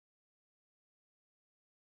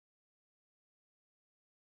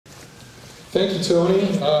Thank you,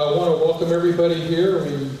 Tony. I want to welcome everybody here.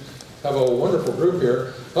 We have a wonderful group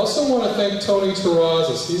here. I also want to thank Tony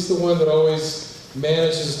Terrazas. He's the one that always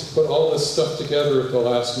manages to put all this stuff together at the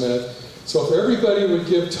last minute. So if everybody would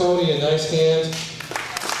give Tony a nice hand.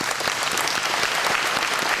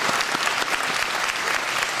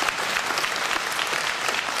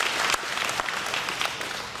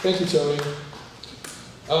 Thank you, Tony.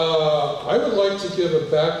 I would like to give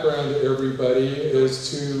a background to everybody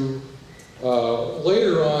as to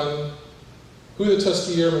later on who the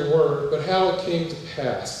Tuskegee Airmen were, but how it came to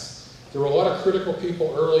pass. There were a lot of critical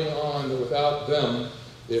people early on that without them,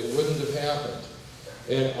 it wouldn't have happened.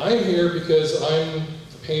 And I'm here because I'm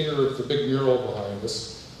the painter of the big mural behind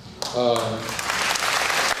us. Thank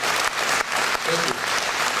you.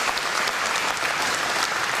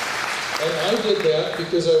 And I did that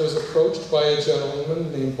because I was approached by a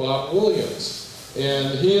gentleman named Bob Williams.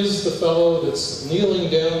 And he is the fellow that's kneeling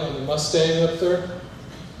down on the Mustang up there.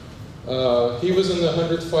 He was in the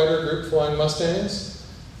 100th Fighter Group flying Mustangs.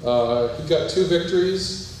 He got 2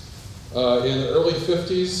 victories. In the early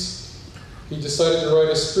 50s, he decided to write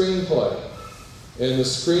a screenplay. And the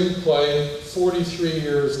screenplay, 43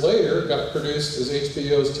 years later, got produced as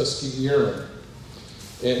HBO's Tuskegee Airmen.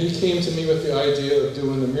 And he came to me with the idea of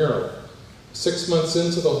doing the mural. 6 months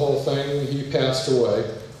into the whole thing, he passed away.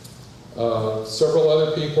 Several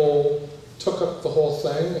other people took up the whole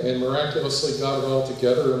thing and miraculously got it all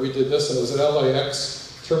together, and we did this, and it was at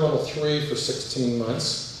LAX Terminal 3 for 16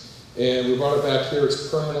 months. And we brought it back here. It's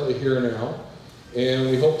permanently here now. And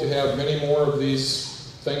we hope to have many more of these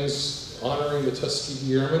things honoring the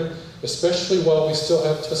Tuskegee Airmen, especially while we still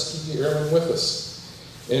have Tuskegee Airmen with us.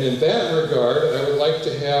 And in that regard, I would like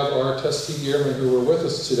to have our Tuskegee Airmen who are with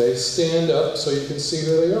us today stand up so you can see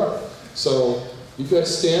who they are. So you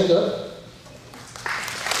guys stand up.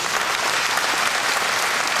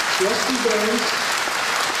 Rusty Burns,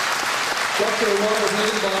 Dr. Robert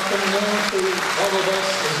Higginbotham, known to all of us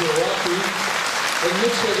as your Rocky, and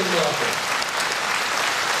Mitch Higginbotham.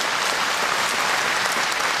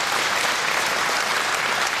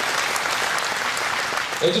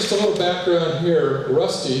 And just a little background here,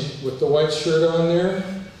 Rusty, with the white shirt on there,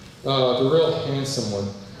 the real handsome one.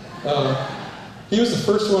 He was the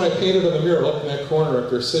first one I painted on the mural up in that corner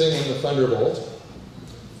up there, sitting in the Thunderbolt.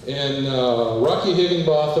 And Rocky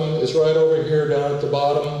Higginbotham is right over here down at the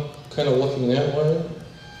bottom, kind of looking that way.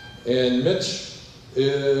 And Mitch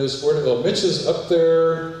is, where to go? Mitch is up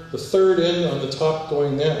there, the third in on the top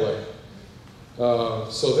going that way.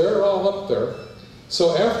 So they're all up there.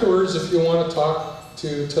 So afterwards, if you want to talk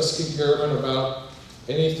to Tuskegee Airmen about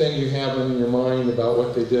anything you have in your mind about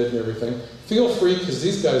what they did and everything, feel free, because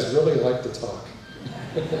these guys really like to talk.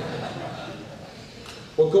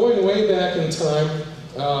 Well, going way back in time,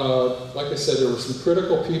 like I said, there were some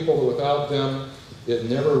critical people that without them, it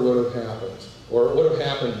never would have happened. Or it would have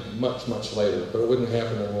happened much, much later, but it wouldn't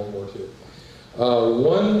happen in World War II.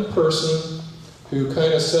 One person who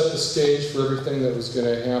kind of set the stage for everything that was going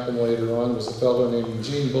to happen later on was a fellow named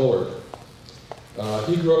Eugene Bullard.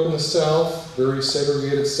 He grew up in the South, very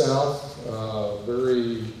segregated South,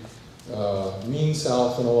 very mean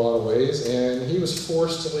South in a lot of ways, and he was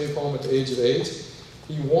forced to leave home at the age of 8.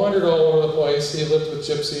 He wandered all over the place. He lived with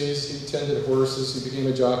gypsies, he tended horses, he became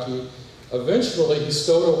a jockey. Eventually, he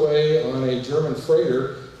stowed away on a German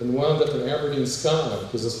freighter and wound up in Aberdeen, Scotland,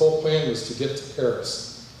 because his whole plan was to get to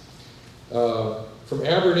Paris. From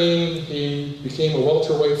Aberdeen, he became a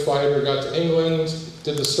welterweight fighter, got to England,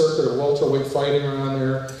 did the circuit of welterweight fighting around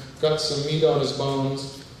there, got some meat on his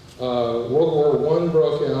bones. World War I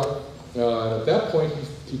broke out. At that point,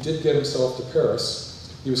 he did get himself to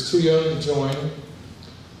Paris. He was too young to join,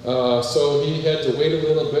 so he had to wait a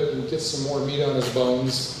little bit and get some more meat on his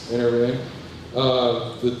bones and everything.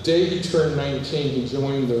 The day he turned 19, he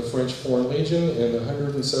joined the French Foreign Legion and the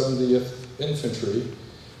 170th Infantry.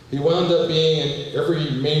 He wound up being in every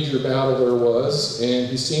major battle there was, and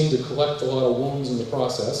he seemed to collect a lot of wounds in the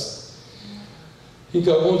process. He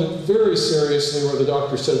got wounded very seriously where the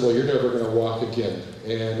doctor said, well, you're never going to walk again.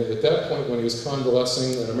 And at that point, when he was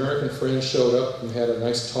convalescing, an American friend showed up and had a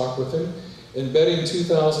nice talk with him, and betting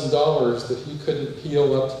 $2,000 that he couldn't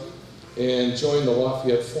heal up and join the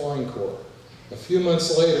Lafayette Flying Corps. A few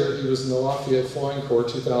months later, he was in the Lafayette Flying Corps,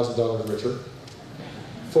 $2,000 richer.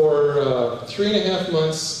 For 3.5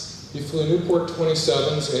 months, he flew Newport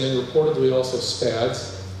 27s and reportedly also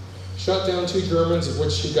Spads. Shot down 2 Germans, of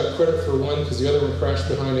which he got credit for 1 because the other one crashed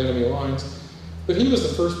behind enemy lines. But he was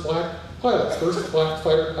the first black pilot, first black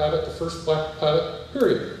fighter pilot, the first black pilot,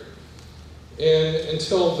 period. And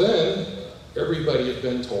until then, everybody had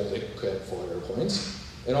been told they could fly airplanes.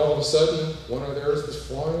 And all of a sudden, one of theirs was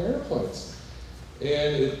flying airplanes.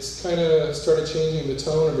 and it's kind of started changing the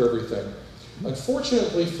tone of everything.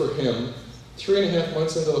 Unfortunately for him, 3.5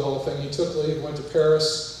 months into the whole thing, he took leave, went to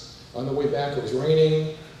Paris. On the way back, it was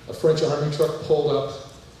raining. A French army truck pulled up.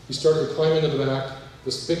 He started to climb into the back.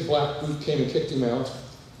 This big black boot came and kicked him out.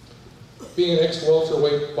 Being an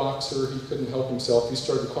ex-welterweight boxer, he couldn't help himself. He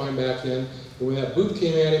started to climb back in. And when that boot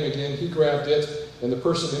came at him again, he grabbed it, and the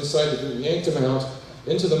person inside the boot yanked him out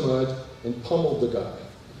into the mud and pummeled the guy.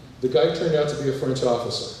 The guy turned out to be a French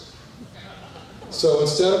officer. So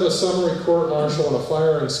instead of a summary court-martial and a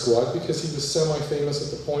firing squad, because he was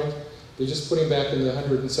semi-famous at the point, they just put him back in the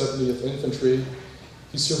 170th Infantry.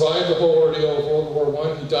 He survived the whole ordeal of World War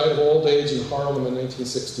I. He died of old age in Harlem in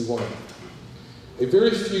 1961. A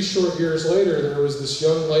very few short years later, there was this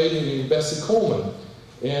young lady named Bessie Coleman,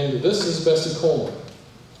 and this is Bessie Coleman.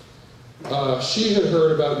 She had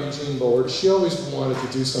heard about Eugene Bullard. She always wanted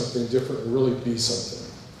to do something different and really be something.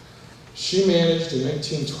 She managed in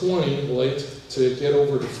 1920, late, to get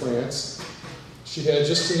over to France. She had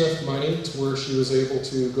just enough money to where she was able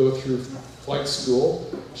to go through flight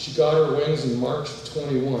school. She got her wings in March of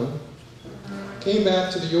 21. Came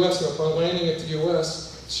back to the U.S., and upon landing at the U.S.,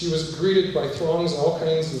 she was greeted by throngs and all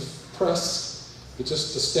kinds of press. It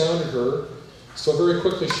just astounded her. So very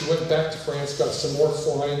quickly she went back to France, got some more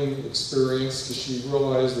flying experience because she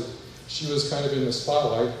realized that she was kind of in the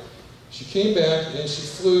spotlight. She came back and she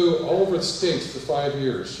flew all over the States for 5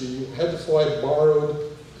 years. She had to fly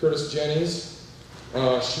borrowed Curtis Jennings.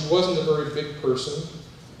 She wasn't a very big person,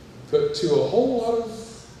 but to a whole lot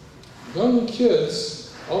of young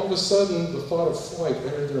kids, all of a sudden the thought of flight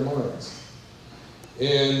entered their minds.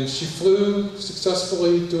 And she flew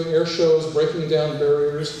successfully, doing air shows, breaking down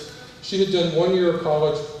barriers. She had done 1 year of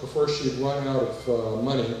college before she had run out of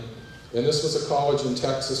money. And this was a college in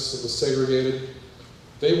Texas that was segregated.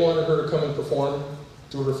 They wanted her to come and perform,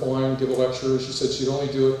 do her flying, give a lecture. She said she'd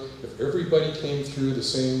only do it if everybody came through the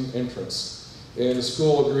same entrance. And the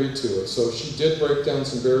school agreed to it. So she did break down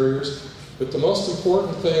some barriers. But the most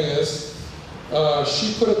important thing is,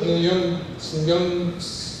 she put it in some young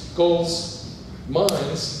skulls'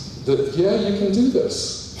 minds that, yeah, you can do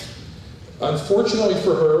this. Unfortunately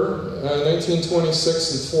for her, in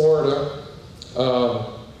 1926 in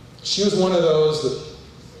Florida, she was one of those that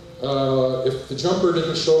if the jumper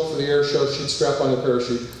didn't show up for the air show, she'd strap on the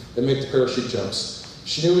parachute and make the parachute jumps.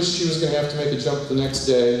 She knew she was going to have to make a jump the next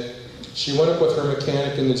day. She went up with her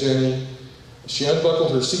mechanic in the Jenny. She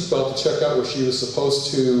unbuckled her seatbelt to check out where she was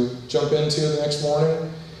supposed to jump into the next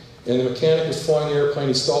morning. And the mechanic was flying the airplane.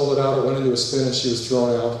 He stalled it out. It went into a spin and she was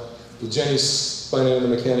thrown out. The Jenny spun in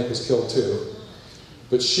and the mechanic was killed too.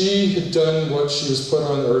 But she had done what she was put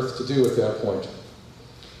on earth to do at that point.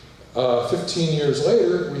 15 years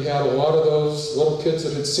later, we had a lot of those little kids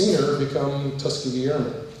that had seen her become Tuskegee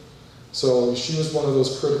Airmen. So she was one of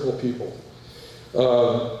those critical people.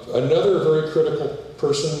 Another very critical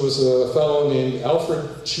person was a fellow named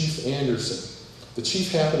Alfred Chief Anderson. The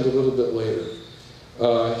chief happened a little bit later.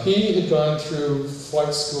 He had gone through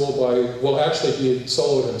flight school by, well, actually he had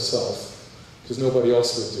soloed himself, because nobody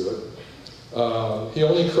else would do it. He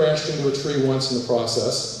only crashed into a tree once in the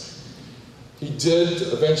process. He did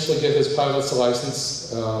eventually get his pilot's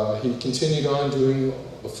license. He continued on doing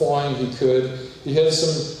the flying he could. He had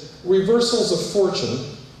some reversals of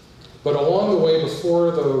fortune, but along the way,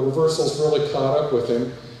 before the reversals really caught up with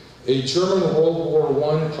him, a German World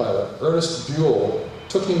War I pilot, Ernest Buell,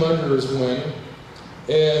 took him under his wing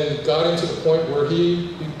and got him to the point where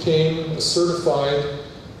he became a certified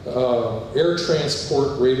air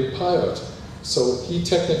transport rated pilot. So he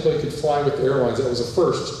technically could fly with the airlines. That was a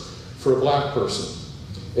first for a black person.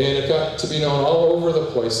 And it got to be known all over the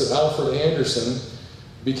place that Alfred Anderson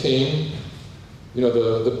became, you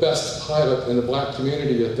know, the best pilot in the black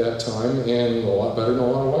community at that time, and a lot better than a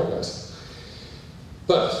lot of white guys.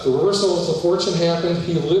 But the reversal of fortune happened.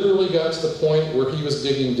 He literally got to the point where he was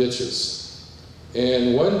digging ditches.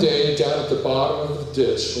 And one day, down at the bottom of the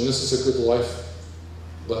ditch, and this is a good life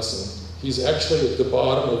lesson, he's actually at the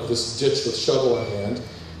bottom of this ditch with shovel in hand.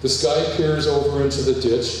 This guy peers over into the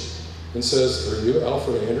ditch and says, "Are you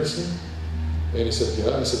Alfred Anderson?" And he said,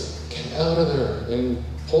 "Yeah." And he said, "Get out of there," and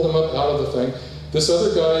pulled him up out of the thing. This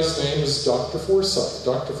other guy's name is Dr. Forsyth.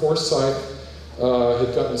 Dr. Forsyth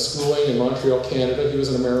had gotten schooling in Montreal, Canada. He was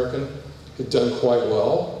an American, had done quite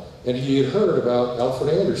well, and he had heard about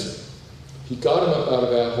Alfred Anderson. He got him up out of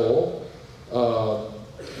that hole,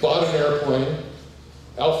 bought an airplane.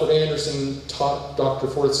 Alfred Anderson taught Dr.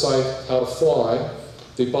 Forsyth how to fly.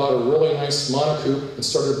 They bought a really nice monocoque and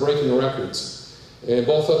started breaking records. And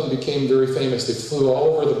both of them became very famous. They flew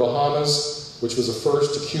all over the Bahamas, which was a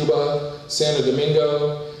first, to Cuba, Santo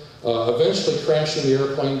Domingo. eventually crashing the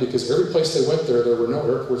airplane because every place they went there were no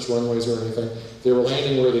airports, runways, or anything. They were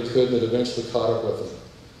landing where they could, and it eventually caught up with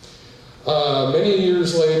them. Many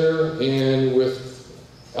years later, and with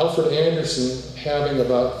Alfred Anderson having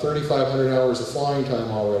about 3,500 hours of flying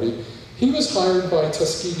time already, he was hired by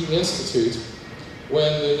Tuskegee Institute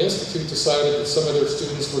when the Institute decided that some of their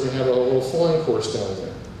students were going to have a little flying course down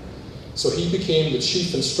there. So he became the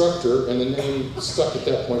chief instructor, and the name stuck at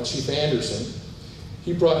that point, Chief Anderson.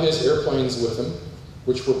 He brought his airplanes with him,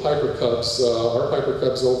 which were Piper Cubs. Our Piper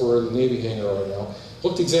Cubs over in the Navy hangar right now.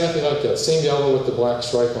 Looked exactly like that, same yellow with the black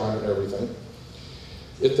stripe on it and everything.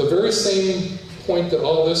 At the very same point that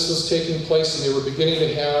all this was taking place and they were beginning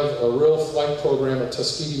to have a real flight program at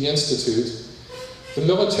Tuskegee Institute, the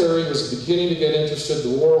military was beginning to get interested.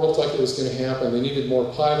 The war looked like it was going to happen. They needed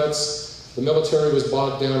more pilots. The military was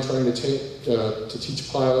bogged down trying to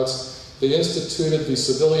teach pilots. They instituted the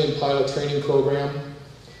civilian pilot training program.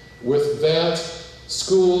 With that,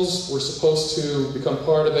 schools were supposed to become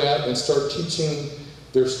part of that and start teaching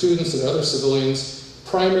their students and other civilians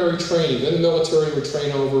primary training. Then the military would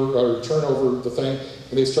turn over the thing,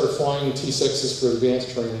 and they'd start flying T-6s for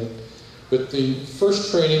advanced training. But the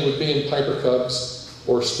first training would be in Piper Cubs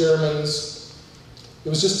or Stearmans. It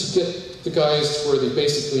was just to get the guys to where they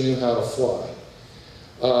basically knew how to fly.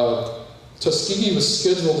 Tuskegee was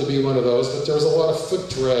scheduled to be one of those, but there was a lot of foot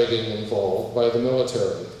dragging involved by the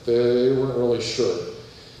military. They weren't really sure.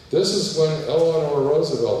 This is when Eleanor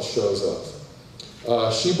Roosevelt shows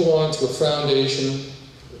up. She belonged to a foundation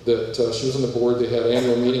that she was on the board. They had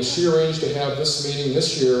annual meetings. She arranged to have this meeting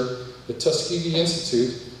this year at Tuskegee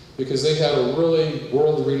Institute because they had a really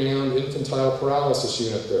world-renowned infantile paralysis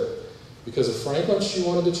unit there. Because of Franklin, she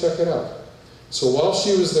wanted to check it out. So while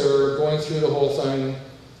she was there going through the whole thing,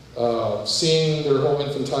 seeing their whole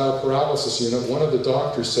infantile paralysis unit, one of the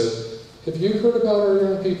doctors said, "Have you heard about our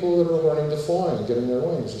young people that are learning to fly and getting their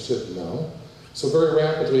wings?" I said, "No." So very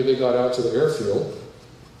rapidly they got out to the airfield.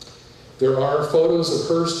 There are photos of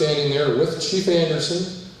her standing there with Chief Anderson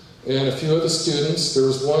and a few of the students. There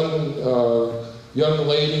was one young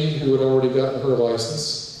lady who had already gotten her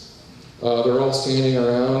license. They're all standing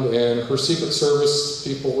around, and her Secret Service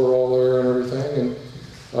people were all there and everything.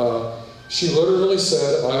 And she literally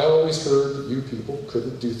said, "I always heard that you people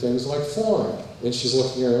couldn't do things like flying." And she's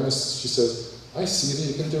looking around and she says, "I see that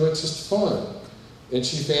you can do it just fine." And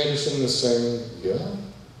Chief Anderson was saying, "Yeah,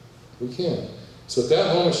 we can." So at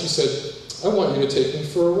that moment she said, "I want you to take me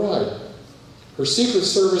for a ride." Her Secret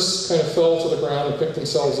Service kind of fell to the ground and picked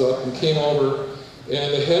themselves up and came over,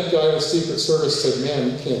 and the head guy of the Secret Service said,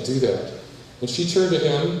 "Man, you can't do that." And she turned to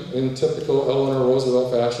him in typical Eleanor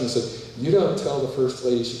Roosevelt fashion and said, "You don't tell the First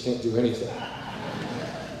Lady she can't do anything."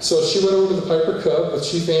 So she went over to the Piper Cub with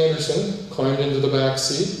Chief Anderson, climbed into the back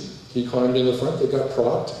seat. He climbed in the front. They got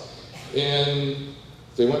propped, and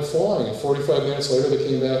they went flying. And 45 minutes later, they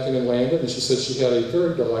came back in and landed, and she said she had a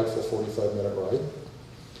very delightful 45-minute ride.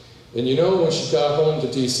 And you know, when she got home to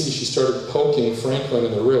D.C., she started poking Franklin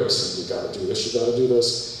in the ribs. "You got to do this, you got to do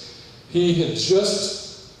this." He had just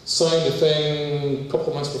signed a thing a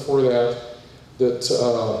couple months before that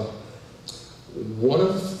one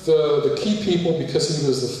of the key people, because he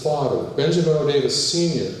was the father, Benjamin O. Davis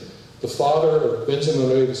Sr., the father of Benjamin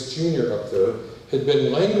O. Davis Jr. up there, had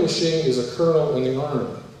been languishing as a colonel in the Army.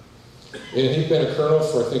 And he'd been a colonel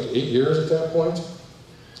for, I think, 8 years at that point.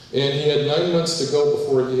 And he had 9 months to go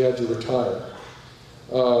before he had to retire.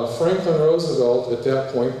 Franklin Roosevelt, at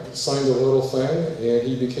that point, signed a little thing, and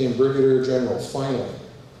he became Brigadier General, finally.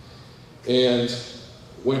 And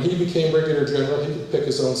when he became Brigadier General, he could pick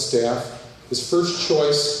his own staff. His first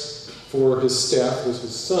choice for his staff was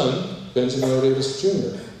his son, Benjamin O. Davis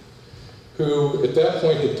Jr., who at that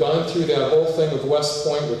point had gone through that whole thing of West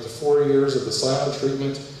Point with the 4 years of the silent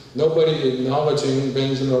treatment. Nobody acknowledging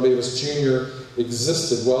Benjamin O. Davis Jr.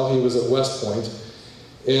 existed while he was at West Point.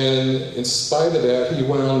 And in spite of that, he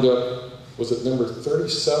wound up, was it number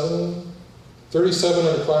 37? 37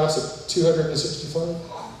 in a class of 265?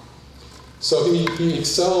 So he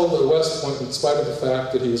excelled at West Point in spite of the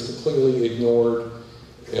fact that he was completely ignored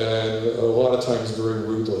and a lot of times very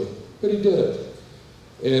rudely. But he did it.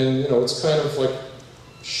 And, you know, it's kind of like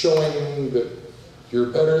showing that you're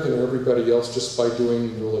better than everybody else just by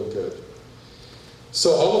doing really good.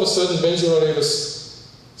 So all of a sudden, Benjamin O. Davis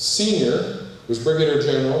Sr. was Brigadier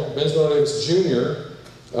General. Benjamin O. Davis Jr.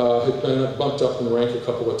 Had been bumped up in rank a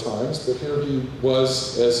couple of times, but here he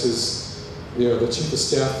was as his, the chief of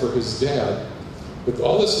staff for his dad. But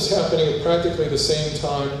all this is happening at practically the same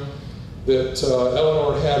time that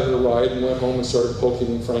Eleanor had her ride and went home and started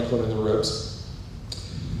poking Franklin in the ribs.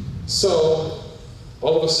 So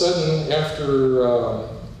all of a sudden, after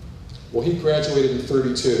Well, he graduated in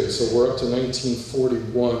 32, so we're up to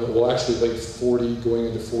 1941, well actually late 40, going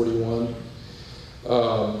into 41.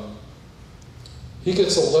 He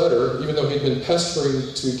gets a letter, even though he'd been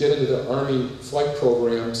pestering to get into the Army flight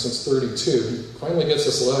program since 32, he finally gets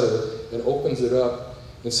this letter and opens it up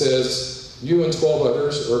and says, you and 12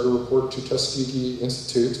 others are to report to Tuskegee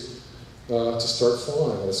Institute to start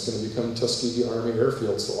flying. It's going to become Tuskegee Army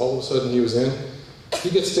Airfield. So all of a sudden he was in. He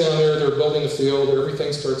gets down there, they're building the field,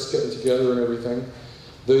 everything starts getting together and everything.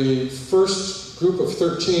 The first group of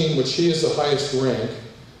 13, which he is the highest rank,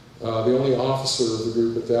 the only officer of the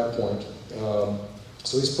group at that point,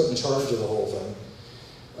 so he's put in charge of the whole thing.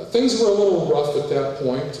 Things were a little rough at that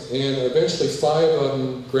point, and eventually 5 of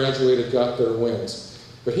them graduated, got their wings.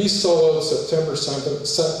 But he soloed September 2nd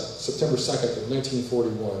of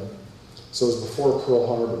 1941, so it was before Pearl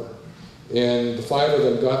Harbor. And the 5 of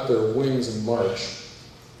them got their wings in March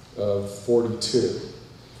of 42.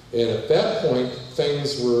 And at that point,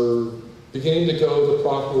 things were beginning to go the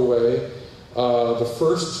proper way. The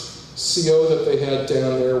first CO that they had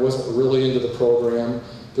down there wasn't really into the program.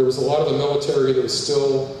 There was a lot of the military that was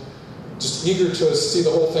still just eager to see the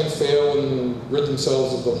whole thing fail and rid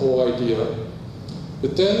themselves of the whole idea.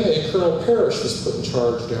 But then a Colonel Parrish was put in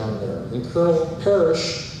charge down there. And Colonel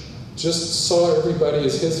Parrish just saw everybody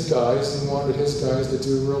as his guys and wanted his guys to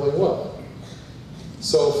do really well.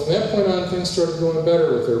 So from that point on, things started going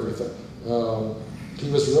better with everything. He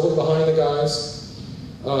was really behind the guys.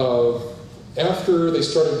 After they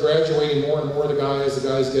started graduating more and more of the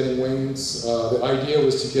guys getting wings, the idea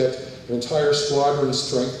was to get an entire squadron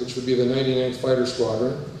strength, which would be the 99th Fighter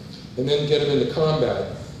Squadron, and then get them into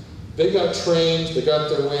combat. They got trained, they got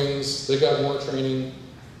their wings, they got more training,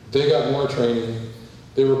 they got more training.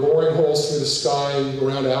 They were boring holes through the sky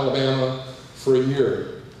around Alabama for a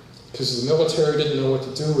year, because the military didn't know what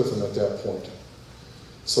to do with them at that point.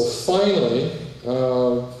 So finally,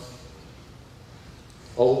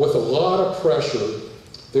 with a lot of pressure,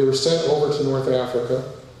 they were sent over to North Africa.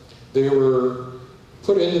 They were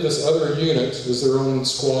put into this other unit as their own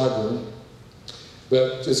squadron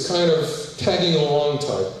that is kind of tagging along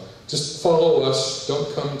type. Just follow us,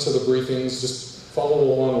 don't come to the briefings, just follow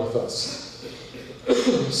along with us.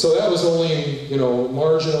 So that was only,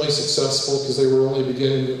 marginally successful because they were only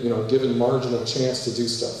beginning, given marginal chance to do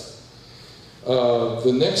stuff.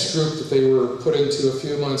 The next group that they were put into a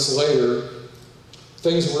few months later,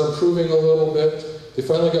 things were improving a little bit. They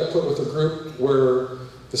finally got put with a group where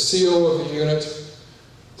the CO of the unit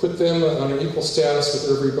put them on an equal status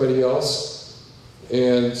with everybody else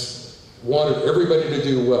and wanted everybody to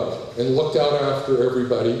do well and looked out after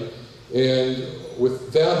everybody. And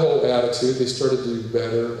with that whole attitude, they started to do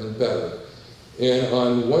better and better. And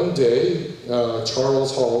on one day, Lieutenant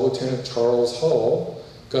Charles Hall,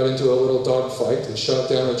 got into a little dogfight and shot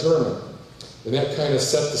down a German. And that kind of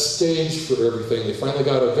set the stage for everything. They finally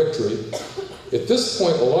got a victory. At this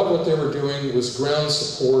point, a lot of what they were doing was ground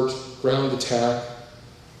support, ground attack,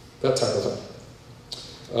 that type of thing.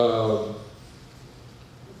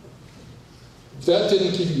 That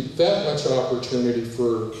didn't give you that much opportunity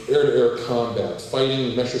for air-to-air combat,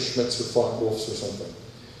 fighting Messerschmitts or Focke-Wulfs or something.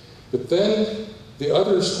 But then the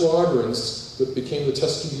other squadrons that became the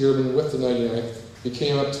Tuskegee Airmen with the 99th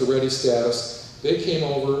became up to ready status. They came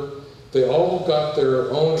over. They all got their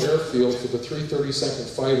own airfield for the 332nd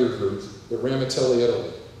Fighter Group at Ramitelli,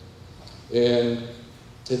 Italy. And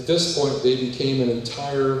at this point, they became an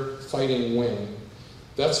entire fighting wing.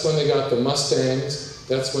 That's when they got the Mustangs.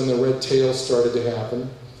 That's when the red tails started to happen.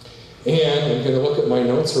 And I'm going to look at my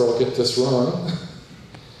notes or I'll get this wrong.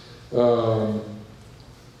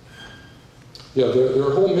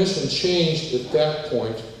 Their whole mission changed at that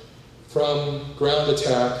point from ground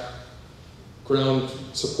attack, ground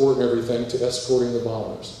support and everything, to escorting the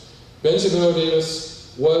bombers. Benjamin O.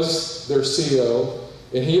 Davis was their CO,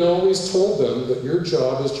 and he always told them that your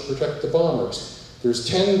job is to protect the bombers. There's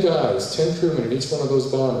 10 guys, 10 crewmen in each one of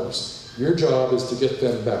those bombers. Your job is to get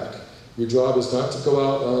them back. Your job is not to go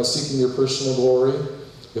out seeking your personal glory.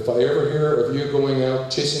 If I ever hear of you going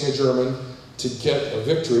out chasing a German to get a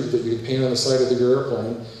victory that you can paint on the side of your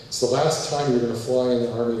airplane, it's the last time you're going to fly in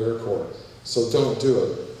the Army Air Corps. So don't do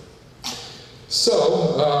it.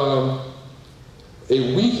 So,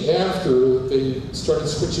 a week after they started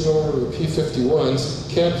switching over to the P-51s,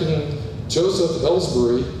 Captain Joseph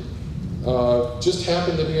Ellsbury just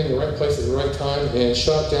happened to be in the right place at the right time and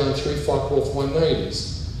shot down 3 Focke-Wulf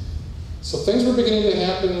 190s. So things were beginning to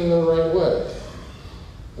happen in the right way.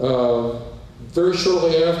 Very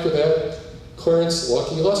shortly after that, Clarence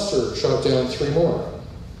Lucky Lester shot down 3 more.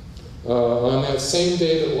 On that same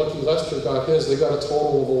day that Lucky Lester got his, they got a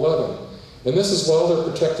total of 11. And this is while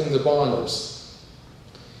they're protecting the bombers.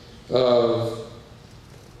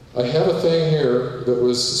 I have a thing here that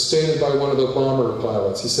was stated by one of the bomber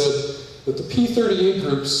pilots. He said that the P-38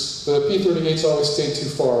 groups, the P-38s always stayed too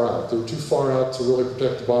far out. They were too far out to really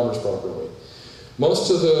protect the bombers properly.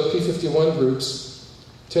 Most of the P-51 groups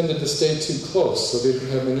tended to stay too close so they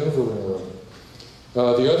didn't have maneuvering room.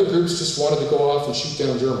 The other groups just wanted to go off and shoot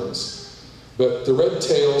down Germans. But the red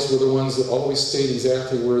tails were the ones that always stayed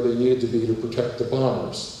exactly where they needed to be to protect the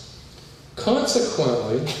bombers.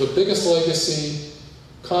 Consequently, the biggest legacy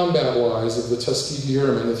combat-wise of the Tuskegee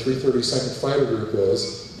Airmen, the 332nd Fighter Group,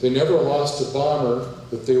 is they never lost a bomber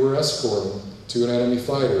that they were escorting to an enemy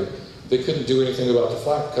fighter. They couldn't do anything about the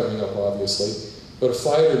flak coming up, obviously, but a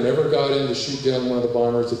fighter never got in to shoot down one of the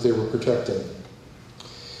bombers that they were protecting.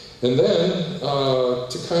 And then,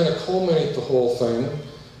 to kind of culminate the whole thing,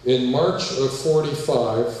 in March of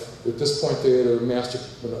 '45, at this point they had amassed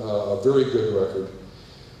a very good record,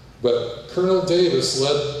 but Colonel Davis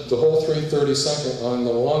led the whole 332nd on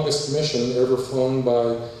the longest mission ever flown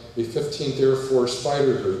by a 15th Air Force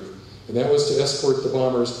fighter group, and that was to escort the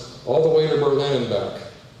bombers all the way to Berlin and back.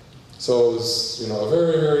 So it was, you know, a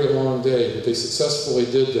very, very long day, but they successfully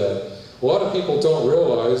did that. A lot of people don't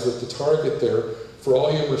realize that the target there, for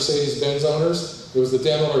all you Mercedes-Benz owners, it was the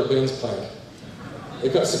Daimler-Benz plant.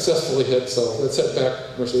 It got successfully hit, so that set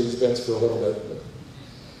back Mercedes-Benz for a little bit.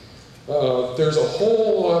 There's a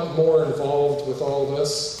whole lot more involved with all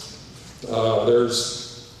this.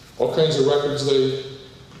 There's all kinds of records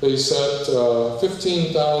they set.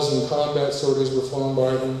 15,000 combat sorties were flown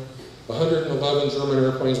by them. 111 German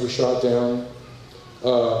airplanes were shot down.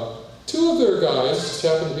 Two of their guys just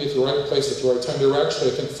happened to be at the right place at the right time. There were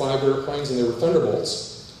actually, I think, 5 airplanes, and they were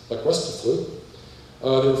Thunderbolts, like Rusty flew. They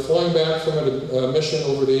were flying back from a mission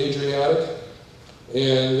over the Adriatic,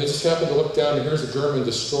 and they just happened to look down, and here's a German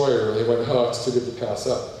destroyer. And they went, oh, it's too good to pass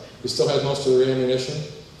up. They still had most of their ammunition.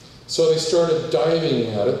 So they started diving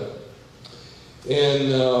at it.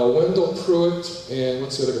 And Wendell Pruitt and,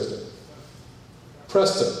 what's the other guy's name?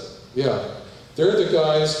 Preston, yeah. They're the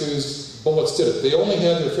guys whose bullets did it. They only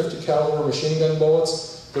had their 50 caliber machine gun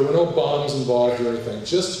bullets. There were no bombs involved or anything.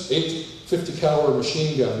 Just 8 50 caliber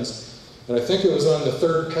machine guns. And I think it was on the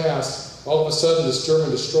 3rd pass, all of a sudden this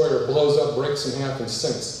German destroyer blows up, breaks in half, and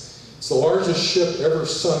sinks. It's the largest ship ever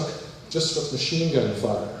sunk just with machine gun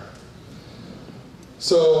fire.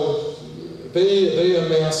 So they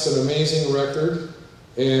amassed an amazing record,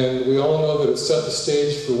 and we all know that it set the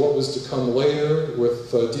stage for what was to come later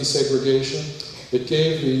with desegregation. It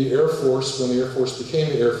gave the Air Force, when the Air Force became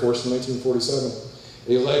the Air Force in 1947,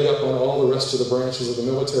 a leg up on all the rest of the branches of the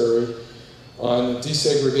military on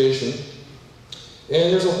desegregation.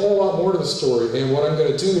 And there's a whole lot more to the story, and what I'm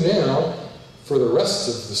going to do now for the rest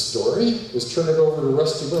of the story is turn it over to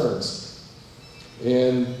Rusty Burns.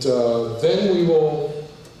 And then we will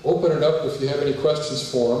open it up if you have any questions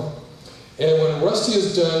for him. And when Rusty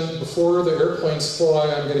is done, before the airplanes fly,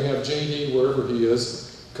 I'm going to have JD, wherever he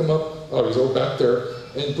is, come up, oh, he's over back there,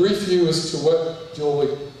 and brief you as to what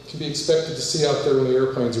can be expected to see out there when the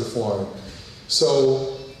airplanes are flying.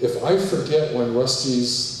 So if I forget when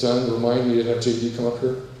Rusty's done, remind me to have JD come up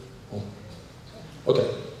here. Oh. Okay.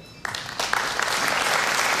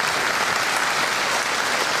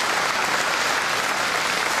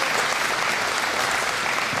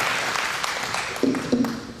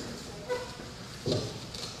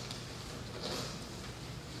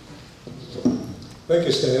 Thank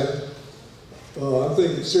you, Stan. I'm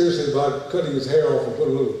thinking seriously about cutting his hair off and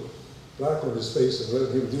putting a little black on his face and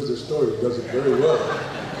letting him do the story. He does it very well.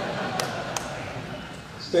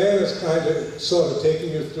 Stan is kind of sort of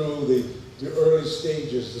taking you through the early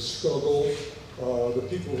stages, the struggle, the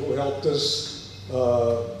people who helped us,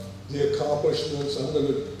 the accomplishments. I'm going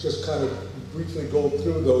to just kind of briefly go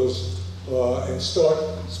through those and start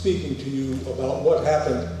speaking to you about what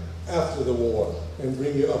happened after the war and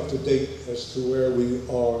bring you up to date as to where we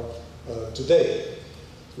are today.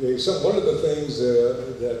 One of the things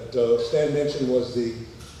that Stan mentioned was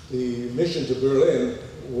the mission to Berlin,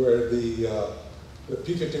 where the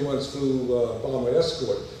P-51s flew bomber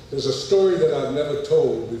escort. There's a story that I've never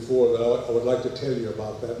told before that I would like to tell you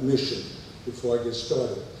about that mission before I get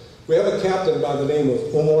started. We have a captain by the name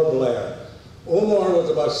of Omar Blair. Omar was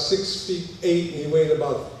about 6'8", and he weighed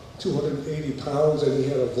about 280 pounds, and he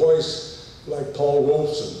had a voice like Paul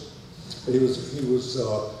Robeson. And he was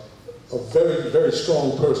a very, very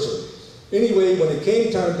strong person. Anyway, when it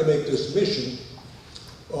came time to make this mission,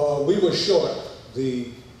 we were short.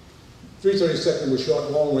 The 332nd was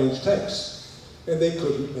short long-range tanks, and they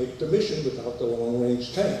couldn't make the mission without the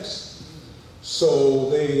long-range tanks. So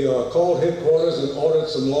they called headquarters and ordered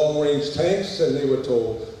some long-range tanks, and they were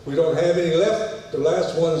told, we don't have any left. The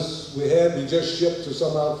last ones we had, we just shipped to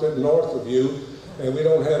some outfit north of you, and we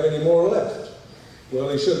don't have any more left. Well,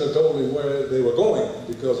 they shouldn't have told him where they were going,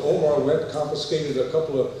 because Omar went, confiscated a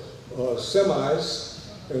couple of semis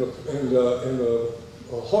and a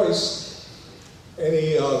hoist, and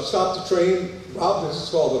he stopped the train, robbed, this is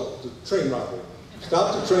called the train robbery.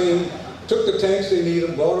 Stopped the train, took the tanks they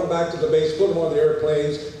needed, brought them back to the base, put them on the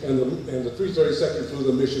airplanes, and the 332nd flew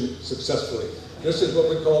the mission successfully. This is what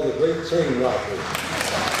we call the Great Train Robbery.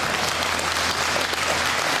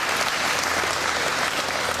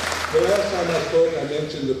 The last time I spoke, I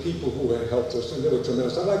mentioned the people who had helped us, and they were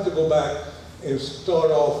tremendous. I'd like to go back and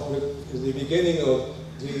start off with the beginning of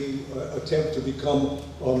the attempt to become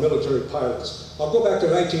military pilots. I'll go back to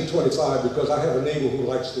 1925 because I have a neighbor who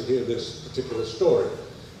likes to hear this particular story,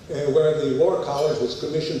 where the War College was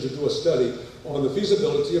commissioned to do a study on the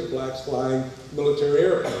feasibility of blacks flying military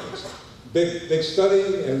airplanes. Big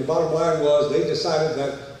study, and the bottom line was they decided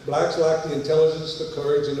that blacks lacked the intelligence, the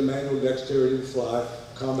courage, and the manual dexterity to fly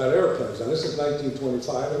combat airplanes. Now this is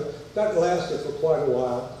 1925, and that lasted for quite a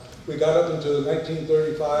while. We got up into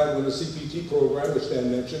 1935 when the CPT program, which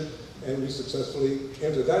Dan mentioned, and we successfully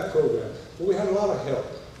entered that program. But we had a lot of help.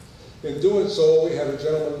 In doing so, we had a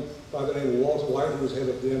gentleman by the name of Walter White, who was head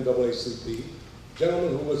of the NAACP, a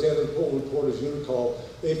gentleman who was head of the Poland Reporters Unit called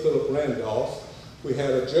A. Philip Randolph. We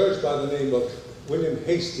had a judge by the name of William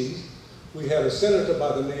Hastings. We had a senator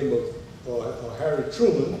by the name of Harry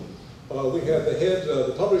Truman. We had the head,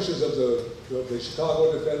 the publishers of the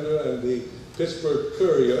Chicago Defender and the Pittsburgh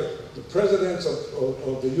Courier, the presidents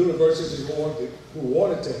of the universities who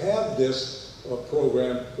wanted to have this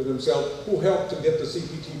program for themselves, who helped to get the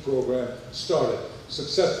CPT program started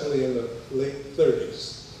successfully in the late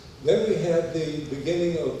 30s. Then we had the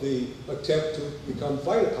beginning of the attempt to become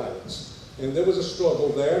fighter pilots. And there was a struggle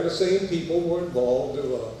there. The same people were involved.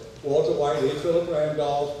 Walter White, A. Philip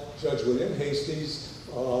Randolph, Judge William Hastings,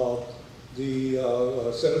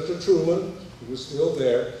 Senator Truman, who was still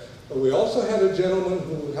there. We also had a gentleman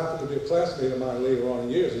who happened to be a classmate of mine later on in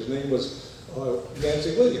years. His name was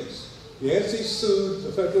Yancey Williams. Yancey sued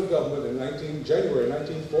the federal government in January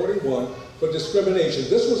 1941 for discrimination.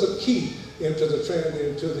 This was a key into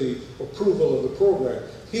the approval of the program.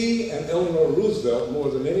 He and Eleanor Roosevelt, more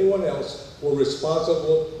than anyone else, were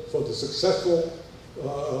responsible for the successful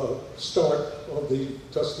start of the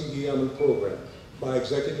Tuskegee Airmen program. By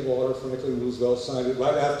executive order, Franklin Roosevelt signed it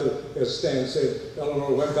right after, as Stan said,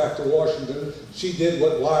 Eleanor went back to Washington. She did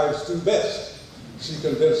what wives do best. She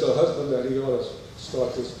convinced her husband that he ought to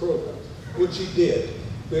start this program, which he did.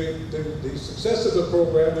 The success of the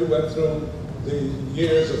program, we went through the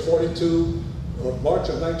years of March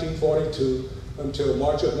of 1942 until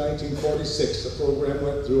March of 1946. The program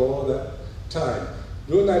went through all that time.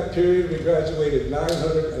 During that period, we graduated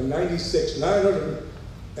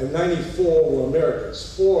 994 were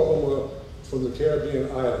Americans. 4 of them were from the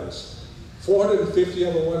Caribbean islands. 450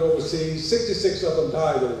 of them went overseas. 66 of them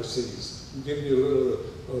died overseas. I'm giving you a little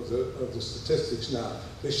of the statistics now.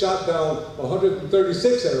 They shot down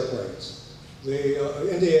 136 airplanes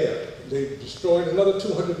in the air. They destroyed another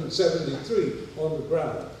 273 on the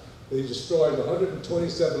ground. They destroyed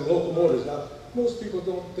 127 locomotives. Now, most people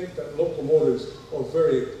don't think that locomotives are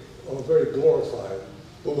very glorified.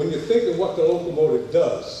 But when you think of what the locomotive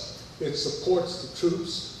does, it supports the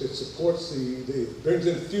troops, it supports brings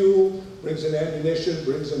in fuel, brings in ammunition,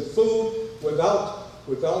 brings in food. Without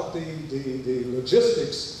the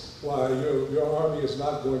logistics, why your army is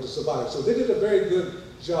not going to survive. So they did a very good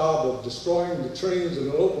job of destroying the trains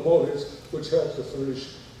and the locomotives, which helped to furnish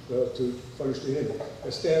the enemy.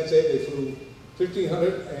 As Stan said, they flew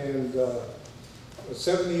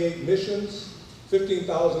 1,578 missions,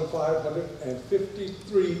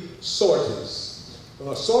 15,553 sorties.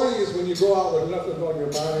 A sortie is when you go out with nothing on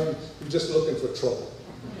your mind, you're just looking for trouble.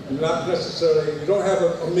 Not necessarily, you don't have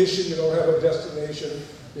a mission, you don't have a destination,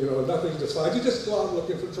 nothing to find. You just go out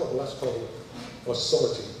looking for trouble. That's called a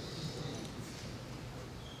sortie.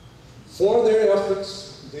 For their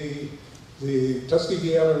efforts, the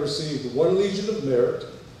Tuskegee Airmen received 1 Legion of Merit,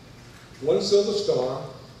 1 Silver Star,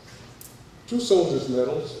 2 Soldiers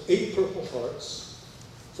Medals, 8 Purple Hearts,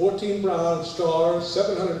 14 Bronze Stars,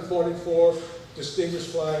 744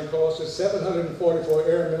 Distinguished Flying Crosses, 744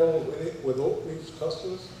 Air Medals with Oak Leaf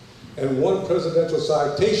Customers, and 1 Presidential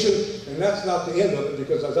Citation. And that's not the end of it,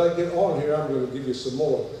 because as I get on here, I'm going to give you some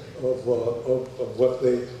more of what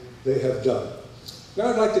they have done. Now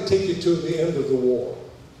I'd like to take you to the end of the war.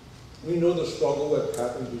 We know the struggle that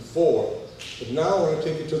happened before, but now I want to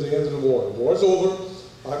take you to the end of the war. The war's over.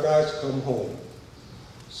 our guys come home.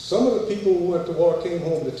 Some of the people who went to war came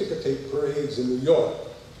home to ticker tape parades in New York.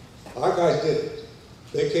 Our guys didn't.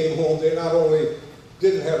 They came home, they not only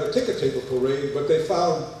didn't have a ticker tape parade, but they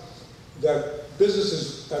found that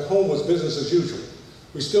businesses at home was business as usual.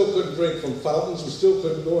 We still couldn't drink from fountains, we still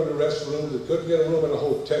couldn't go into restrooms, we couldn't get a room in a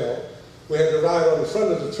hotel. We had to ride on the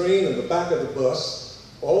front of the train and the back of the bus.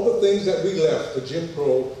 All the things that we left, the Jim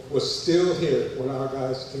Crow, was still here when our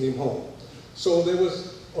guys came home. So there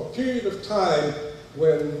was a period of time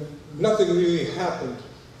when nothing really happened,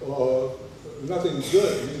 or nothing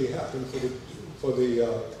good really happened for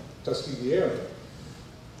the Tuskegee Airmen.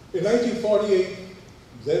 In 1948,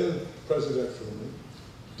 then President Truman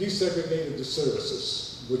desegregated the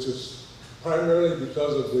services, which is primarily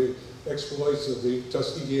because of the exploits of the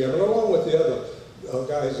Tuskegee Airmen, along with the other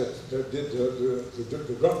guys that did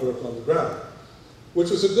the grunt work on the ground, which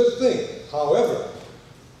was a good thing. However,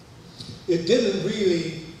 it didn't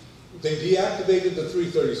really. They deactivated the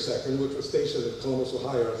 332nd, which was stationed at Columbus,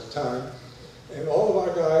 Ohio at the time, and all of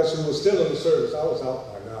our guys who were still in the service, I was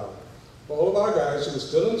out by now, all of our guys who were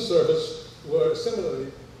still in the service were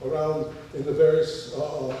similarly around in the various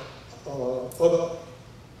other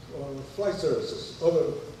flight services,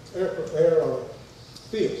 other air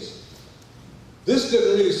fields. This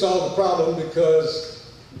didn't really solve the problem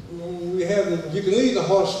because you can lead the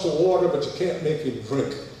horse to water, but you can't make him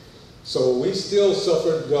drink. So we still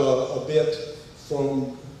suffered a bit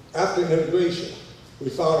from after integration. We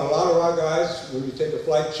found a lot of our guys, when you take a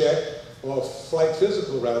flight check, or flight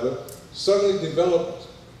physical rather, suddenly developed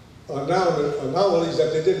anomalies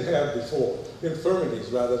that they didn't have before, infirmities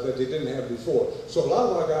rather, that they didn't have before. So a lot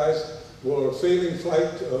of our guys were failing flight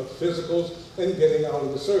physicals and getting out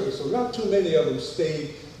of the service. So not too many of them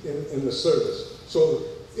stayed in the service. So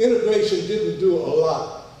integration didn't do a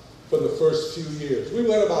lot for the first few years. We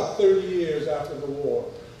went about 30 years after the war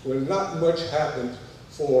when not much happened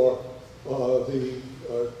for the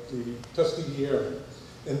Tuskegee Airmen.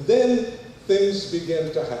 And then things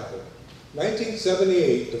began to happen.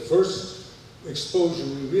 1978, the first exposure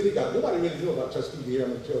we really got, nobody really knew about Tuskegee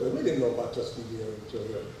Airmen until then. We didn't know about Tuskegee Airmen until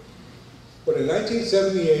then. But in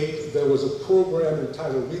 1978, there was a program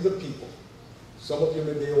entitled We the People. Some of you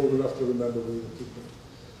may be old enough to remember We the People.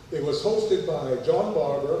 It was hosted by John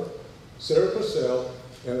Barber, Sarah Purcell,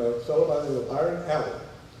 and a fellow by the name of Byron Allen.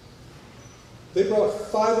 They brought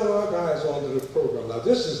 5 of our guys onto the program. Now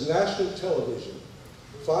this is national television.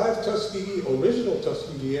 5 original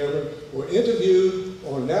Tuskegee Airmen were interviewed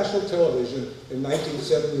on national television in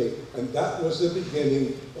 1978, and that was the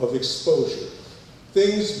beginning of exposure.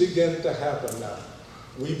 Things began to happen now.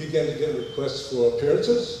 We began to get requests for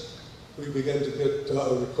appearances. We began to get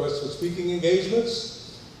requests for speaking engagements.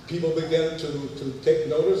 People began to take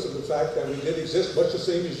notice of the fact that we did exist, much the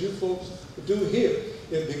same as you folks do here.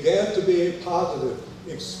 It began to be a positive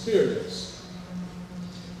experience.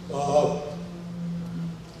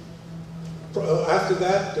 After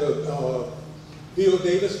that, D.O.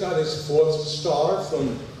 Davis got his 4th star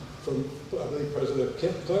from I believe President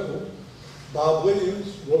Clinton. Bob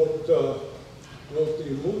Williams wrote the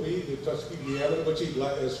movie, The Tuskegee Airmen, which he,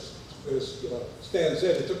 as Stan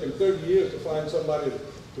said, it took him 30 years to find somebody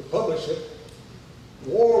to publish it.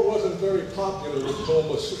 War wasn't very popular with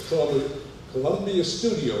Columbia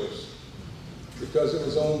Studios because it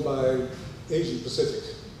was owned by Asian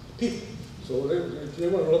Pacific people. So they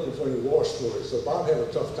weren't looking for any war stories, so Bob had a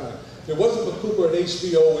tough time. If it wasn't for Cooper at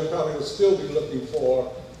HBO, we probably would still be looking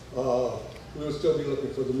for,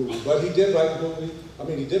 the movie. But he did write the movie,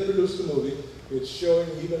 he did produce the movie. It's showing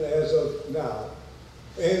even as of now.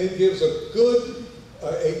 And it gives a good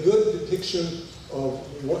depiction of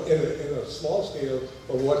what, in a small scale,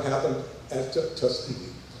 of what happened at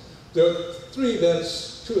Tuskegee. There are 2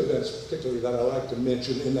 events particularly that I like to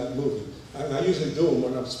mention in that movie. And I usually do them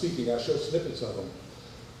when I'm speaking. I show snippets of them.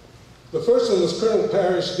 The first one was Colonel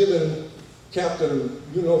Parrish giving Captain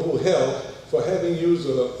you-know-who hell for having used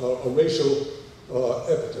a racial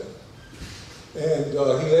epithet. And he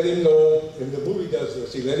let him know, and the movie does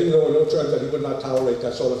this, he let him know in no terms that he would not tolerate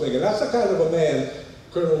that sort of thing. And that's the kind of a man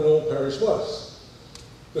Colonel Noel Parrish was.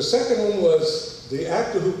 The second one was the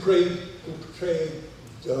actor who portrayed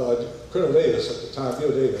Colonel Davis at the time,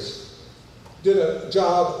 Bill Davis, did a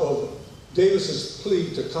job of Davis's plea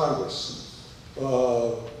to Congress.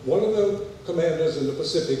 One of the commanders in the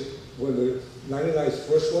Pacific, when the 99th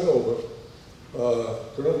first went over,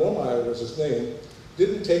 Colonel Mormeyer was his name,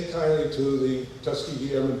 didn't take kindly to the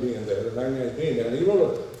Tuskegee Airmen being there, the 99th being there, and he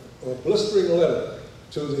wrote a blistering letter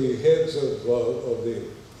to the heads of the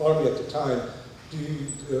Army at the time,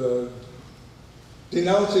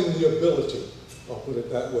 denouncing the ability, I'll put it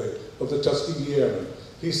that way, of the Tuskegee Airmen.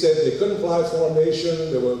 He said they couldn't fly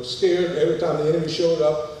formation, they were scared. Every time the enemy showed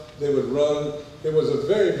up, they would run. It was a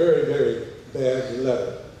very, very, very bad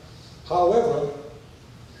letter. However,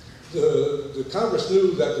 the Congress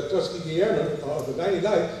knew that the Tuskegee Airmen, the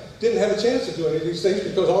 99th, didn't have a chance to do any of these things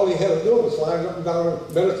because all he had to do was flying up and down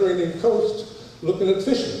the Mediterranean coast looking at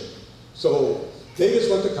fishing. So Davis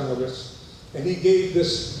went to Congress and he gave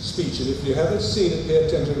this speech. And if you haven't seen it, pay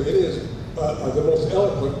attention. It is the most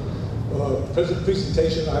eloquent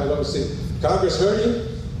presentation I have ever seen. Congress heard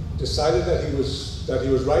him, decided that he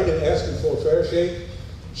was right in asking for a fair shake,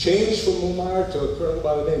 changed from Mumar to a colonel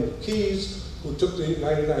by the name of Keyes, who took the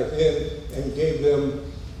 99th in and gave them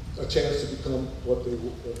a chance to become what they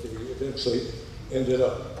eventually ended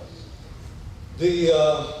up. The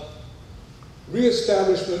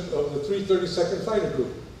reestablishment of the 332nd Fighter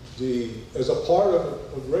Group, as a part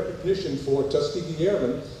of recognition for Tuskegee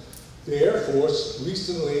Airmen, the Air Force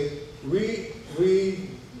recently reassigned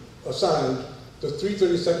the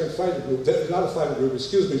 332nd Fighter Group, not a fighter group,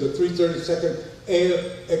 excuse me, the 332nd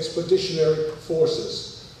Air Expeditionary Forces.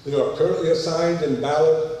 They are currently assigned in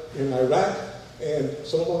battle in Iraq, and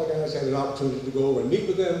some of our guys had an opportunity to go over and meet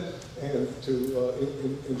with them and to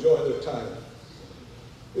enjoy their time.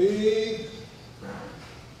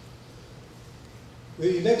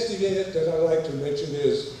 The next event that I'd like to mention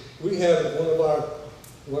is we had one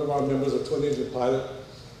of our members, a twin-engine pilot,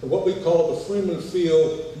 what we call the Freeman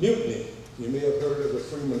Field Mutiny. You may have heard of the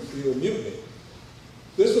Freeman Field Mutiny.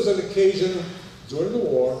 This was an occasion during the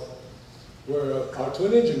war where our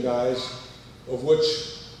twin-engine guys, of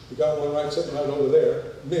which we got one right sitting right over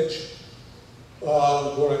there, Mitch,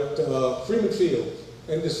 were at Freeman Field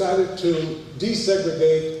and decided to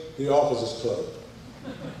desegregate the officers' club.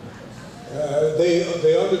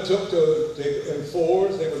 They undertook in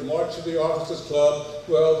fours, they would march to the officers' club.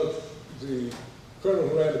 Well, the colonel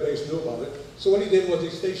who ran the base knew about it. So what he did was he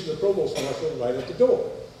stationed the provost marshal right at the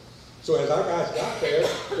door. So as our guys got there,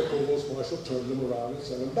 the provost marshal turned them around and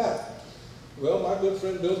sent them back. Well, my good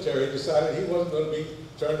friend Bill Terry decided he wasn't going to be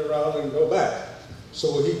turned around and go back.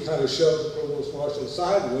 So he kind of shoved the provost marshal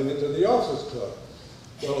aside and went into the officers' club.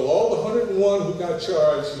 Well, of all the 101 who got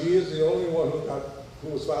charged, he is the only one who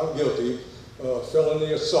was found guilty,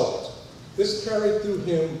 felony assault. This carried through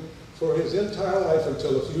him for his entire life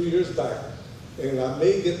until a few years back. And I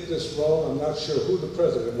may get this wrong, I'm not sure who the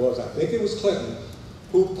president was. I think it was Clinton,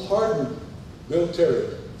 who pardoned Bill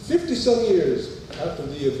Terry. 50-some years after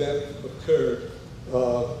the event occurred,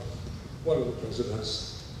 one of the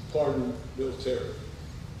presidents pardoned Bill Terry.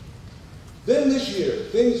 Then this year,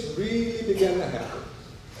 things really began to happen.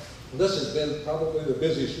 This has been probably the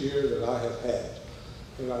busiest year that I have had.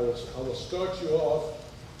 And I will start you off.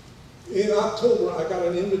 In October, I got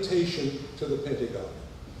an invitation to the Pentagon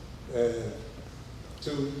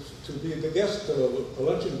to be the guest, a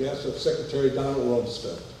luncheon guest of Secretary Donald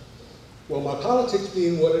Rumsfeld. Well, my politics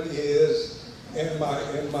being what it is, and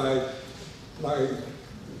my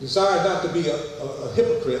desire not to be a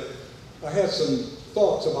hypocrite, I had some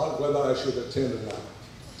thoughts about whether I should attend or not.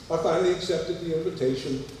 I finally accepted the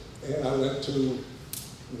invitation, and I went to,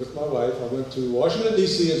 with my wife, I went to Washington,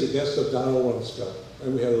 D.C. as a guest of Donald Rumsfeld,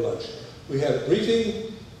 and we had a lunch. We had a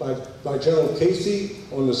briefing by General Casey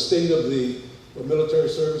on the state of the military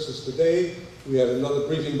services today. We had another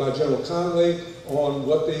briefing by General Conway on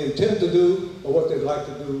what they intend to do or what they'd like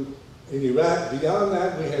to do in Iraq. Beyond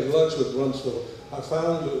that, we had lunch with Rumsfeld. I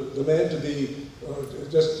found the man to be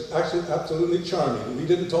just actually absolutely charming. We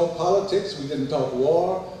didn't talk politics, we didn't talk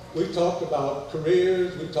war, we talked about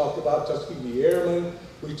careers, we talked about Tuskegee Airmen,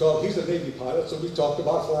 he's a Navy pilot, so we talked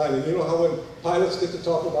about flying. And you know how when pilots get to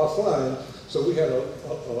talk about flying, so we had a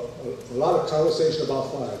lot of conversation about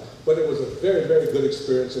flying. But it was a very, very good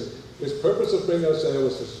experience. And his purpose of bringing us there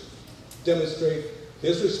was to demonstrate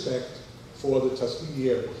his respect for the Tuskegee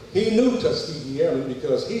Airmen. He knew Tuskegee Airmen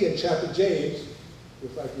because he and Chappie James,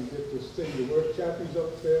 if I can get this thing to work, Chappie's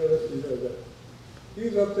up there, let's see there.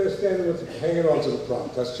 He's up there standing with, hanging on to the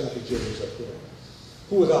prop. That's Chappie James up there,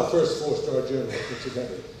 who was our first four-star general,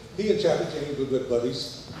 incidentally. He and Chappie James were good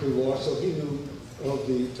buddies in war, so he knew of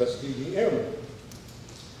the Tuskegee Airmen.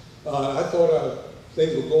 I thought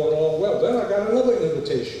things were going along well. Then I got another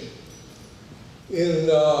invitation in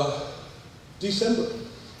December.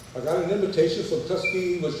 I got an invitation from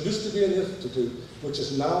Tuskegee, which used to be an institute, which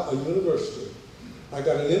is now a university. I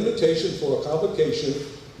got an invitation for a convocation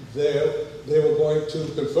there. They were going to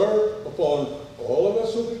confer upon all of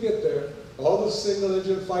us who could get there, all the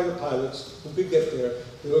single-engine fighter pilots who could get there.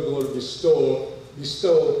 They were going to bestow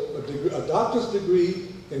a doctor's degree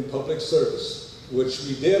in public service, which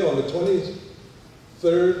we did on the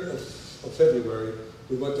 23rd of February.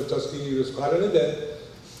 We went to Tuskegee. It was quite an event.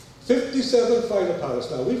 57 fighter pilots.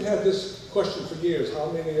 Now, we've had this question for years, how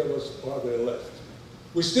many of us are there left?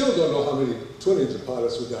 We still don't know how many twin-engine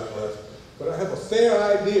pilots we got left, but I have a fair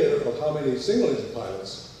idea of how many single-engine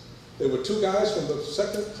pilots. There were 2 guys from the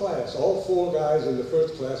second class. All 4 guys in the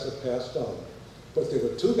first class have passed on. But there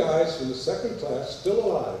were 2 guys from the second class still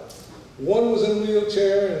alive. One was in a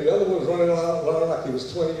wheelchair, and the other one was running around like he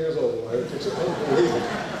was 20 years old. It's unbelievable.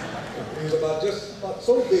 He's about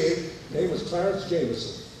so big. His name was Clarence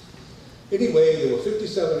Jameson. Anyway, there were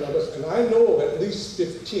 57 of us, and I know of at least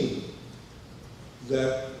 15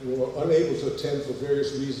 that were unable to attend for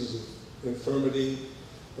various reasons of infirmity,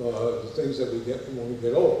 the things that we get when we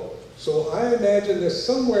get old. So I imagine there's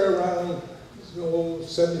somewhere around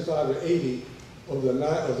 75 or 80 of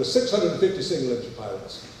the 650 single-engine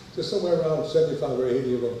pilots. There's somewhere around 75 or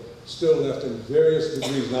 80 of them still left in various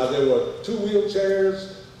degrees. Now, there were 2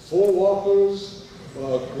 wheelchairs, 4 walkers,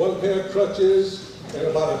 1 pair of crutches, and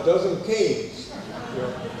about a dozen canes.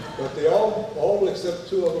 But they all except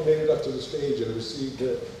 2 of them made it up to the stage and received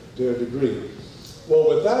their degree. Well,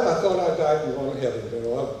 with that, I thought I died and gone to heaven.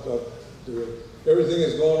 Everything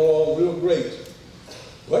is going along real great.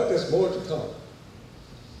 But there's more to come.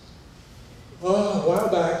 A while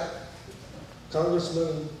back,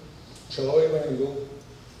 Congressman Charlie Mangle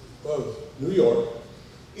of New York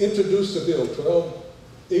introduced a bill,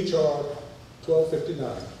 H.R.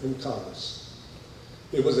 1259, in Congress.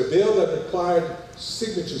 It was a bill that required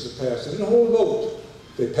signatures to pass. They didn't hold a vote.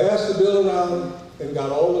 They passed the bill around and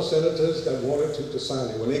got all the senators that wanted to sign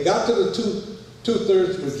it. When they got to the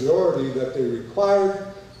two-thirds majority that they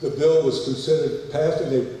required, the bill was considered passed,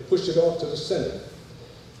 and they pushed it off to the Senate.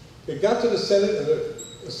 It got to the Senate, and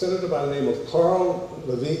a senator by the name of Carl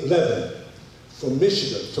Levin from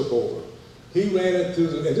Michigan took over. He ran it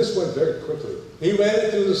through, and this went very quickly. He ran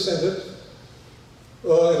it through the Senate in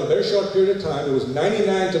a very short period of time. It was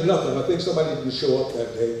 99 to nothing. I think somebody didn't show up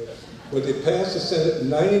that day, but they passed the Senate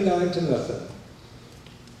 99 to nothing.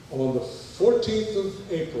 On the 14th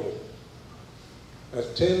of April,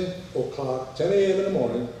 at 10 o'clock, 10 a.m. in the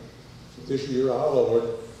morning, this year, our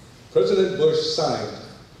Lord, President Bush signed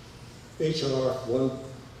H.R.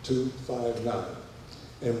 1259.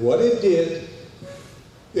 And what it did,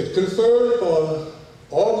 it conferred upon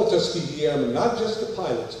all the Tuskegee Airmen, not just the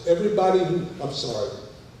pilots, everybody who, I'm sorry,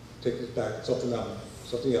 take this back, something else.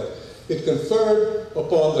 It conferred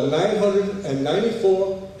upon the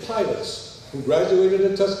 994 pilots who graduated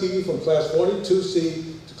at Tuskegee from Class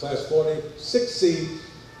 42C to Class 46C,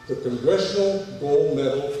 the Congressional Gold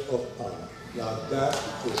Medal of Honor. Now that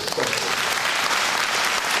is something.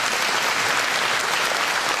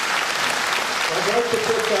 I'd like to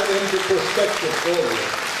put that into perspective for you.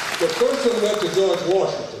 The first one went to George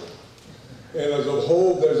Washington. And there's a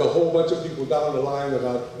whole bunch of people down the line that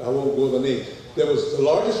I won't go the name. There was, the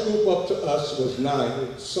largest group up to us was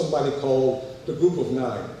 9. Somebody called the Group of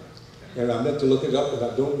 9. And I meant to look it up, but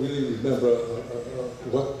I don't really remember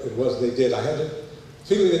what it was they did. I had a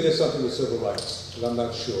feeling they did something with civil rights, but I'm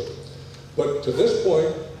not sure. But to this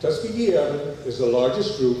point, Tuskegee Airmen is the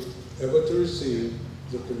largest group ever to receive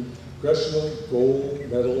the Congressional Gold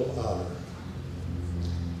Medal of Honor.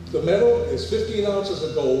 The medal is 15 ounces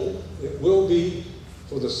of gold. It will be,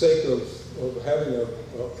 for the sake of having a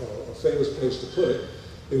famous place to put it,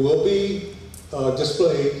 it will be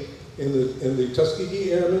displayed in the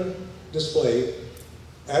Tuskegee Airmen display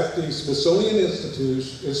at the Smithsonian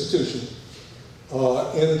Institution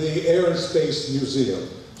in the Air and Space Museum.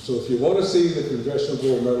 So if you want to see the Congressional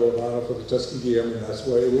Gold Medal of Honor for the Tuskegee Airmen, that's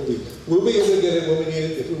where it will be. We'll be able to get it when we need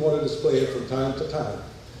it if we want to display it from time to time.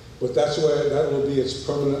 But that's where that will be its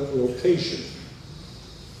permanent location.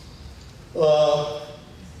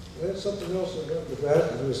 There's something else with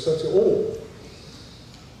that. There's such a,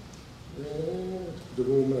 the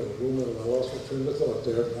gold medal. I lost my train of thought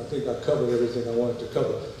there. I think I covered everything I wanted to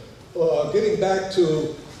cover. Getting back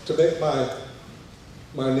to make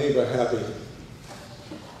my neighbor happy,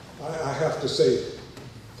 I have to say,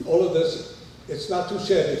 all of this, it's not too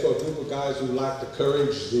shabby for a group of guys who lack the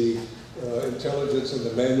courage, the intelligence, and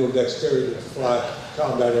the manual dexterity to fly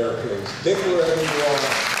combat airplanes. Dick, wherever you are.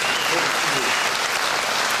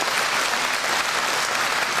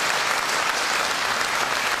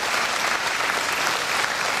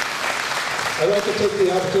 I'd like to take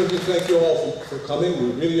the opportunity to thank you all for coming.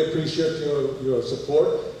 We really appreciate your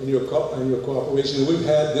support and your cooperation. And we've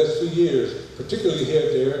had this for years, particularly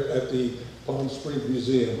here at the Palm Springs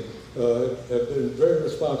Museum. Have been very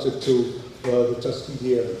responsive to the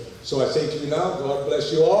Tuskegee Airmen. So I say to you now, God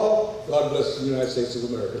bless you all. God bless the United States of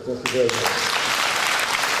America. Thank you very much.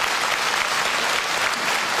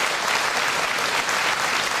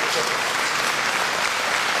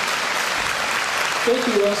 Thank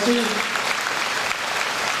you, Rusty.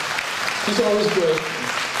 He's always great.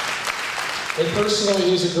 And personally,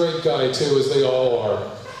 he's a great guy, too, as they all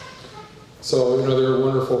are. So, you know, they're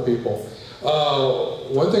wonderful people.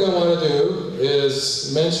 One thing I want to do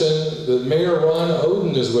is mention that Mayor Ron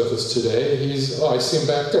Oden is with us today. Oh, I see him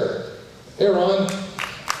back there. Hey, Ron.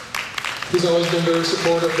 He's always been very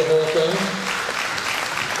supportive of the whole thing.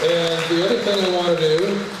 And the other thing I want to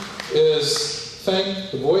do is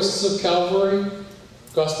thank the Voices of Calvary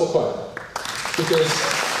Gospel Choir. Because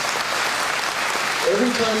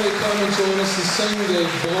every time they come and join us and sing, they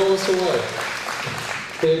blow us away.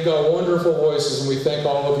 They've got wonderful voices, and we thank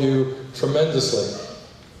all of you tremendously.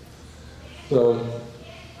 So,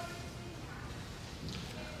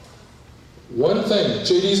 one thing,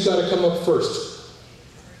 JD's got to come up first.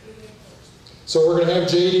 So we're going to have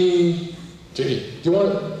JD, do you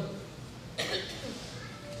want to?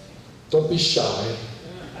 Don't be shy.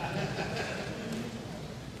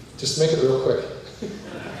 Just make it real quick.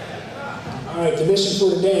 All right, the mission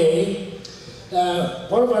for today.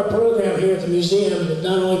 Part of our program here at the museum is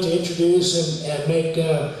not only to introduce and make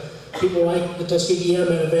people like the Tuskegee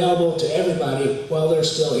Airmen available to everybody while they're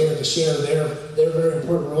still here to share their very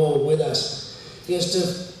important role with us, is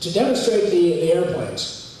to demonstrate the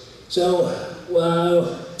airplanes. So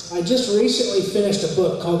I just recently finished a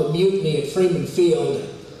book called The Mutiny at Freeman Field,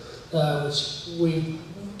 which we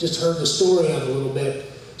just heard the story of a little bit.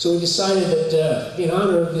 So we decided that in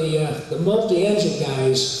honor of the multi-engine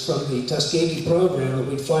guys from the Tuskegee program, that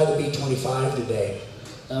we'd fly the B-25 today,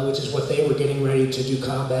 which is what they were getting ready to do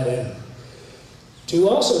combat in. To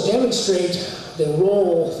also demonstrate the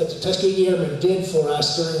role that the Tuskegee Airmen did for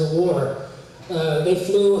us during the war, they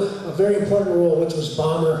flew a very important role, which was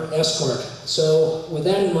bomber escort. So with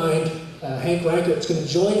that in mind, Hank Reichert's going to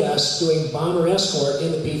join us doing bomber escort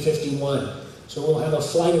in the B-51. So we'll have a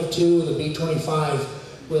flight of 2, the B-25,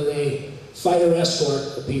 with a fighter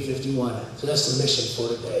escort, the B-51. So that's the mission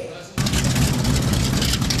for today.